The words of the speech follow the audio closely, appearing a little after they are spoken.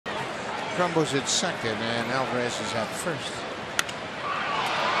Crumbles at second, and Alvarez is at first.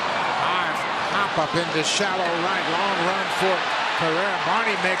 Hop up into shallow right, long run for Pereira.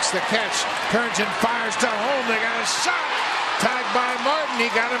 Barney makes the catch, turns and fires to home. They got a shot. Tagged by Martin.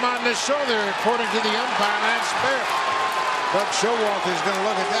 He got him on the shoulder, according to the umpire. That's fair. But Showalter is going to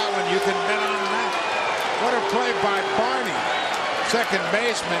look at that one. You can bet on that. What a play by Barney. Second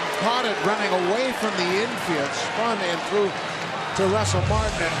baseman caught it running away from the infield, spun and threw to Russell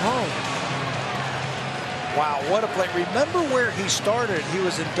Martin at home. Wow, what a play. Remember where he started. He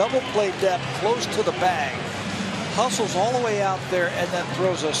was in double play depth, close to the bag. Hustles all the way out there and then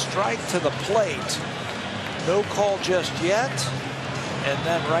throws a strike to the plate. No call just yet. And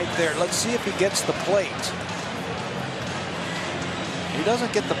then right there, let's see if he gets the plate. If he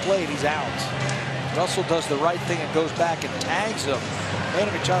doesn't get the plate, he's out. Russell does the right thing and goes back and tags him.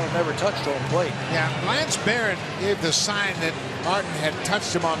 Manny Machado never touched home plate. Yeah, Lance Barrett gave the sign that Martin had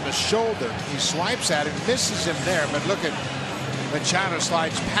touched him on the shoulder. He swipes at him, misses him there, but look at Machado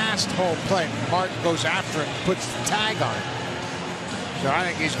slides past home plate. Martin goes after him, puts the tag on him. So I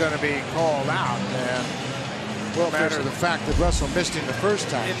think he's going to be called out. And well, matter of the fact that Russell missed him the first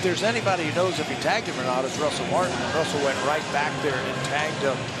time. If there's anybody who knows if he tagged him or not, it's Russell Martin. Russell went right back there and tagged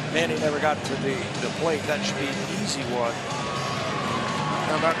him. Manny never got to the plate. That should be an easy one.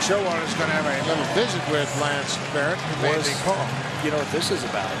 Now, Buck Showalter is going to have a little visit with Lance Barrett, who made the call. You know what this is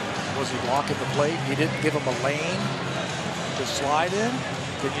about? Was he blocking the plate? He didn't give him a lane to slide in.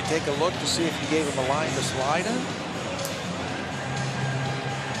 Did you take a look to see if he gave him a line to slide in?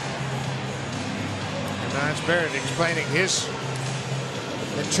 Lance Barrett explaining his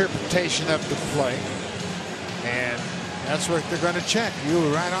interpretation of the play, and that's what they're going to check. You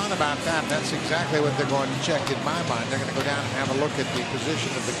were right on about that. That's exactly what they're going to check in my mind. They're going to go down and have a look at the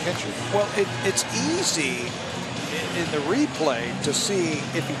position of the catcher. Well, it's easy in the replay to see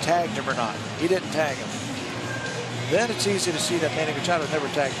if he tagged him or not. He didn't tag him. Then it's easy to see that Manny Machado never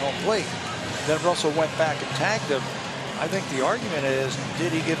tagged home plate. Then Russell went back and tagged him. I think the argument is,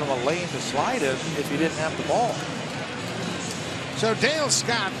 did he give him a lane to slide him if he didn't have the ball? So Dale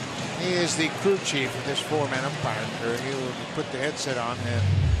Scott is the crew chief of this four-man umpire. He will put the headset on and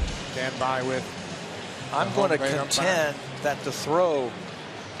stand by with. I'm going to contend that the throw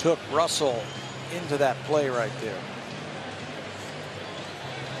took Russell into that play right there.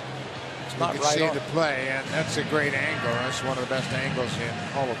 It's not right on. You can see the play, and that's a great angle. That's one of the best angles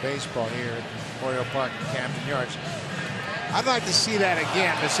in all of baseball here at Oriole Park and Camden Yards. I'd like to see that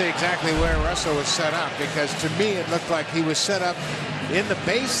again to see exactly where Russell was set up, because to me it looked like he was set up in the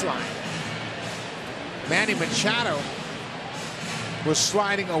baseline. Manny Machado was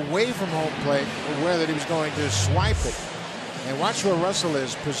sliding away from home plate, aware that he was going to swipe it. And watch where Russell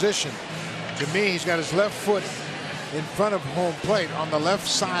is positioned. To me, he's got his left foot in front of home plate on the left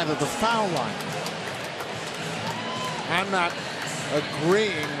side of the foul line. I'm not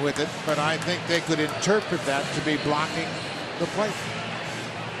agreeing with it, but I think they could interpret that to be blocking the plate.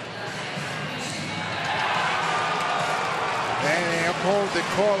 And they uphold the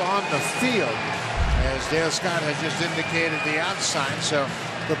call on the field, as Dale Scott has just indicated the outside. So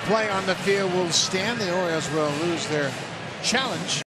the play on the field will stand. The Orioles will lose their challenge.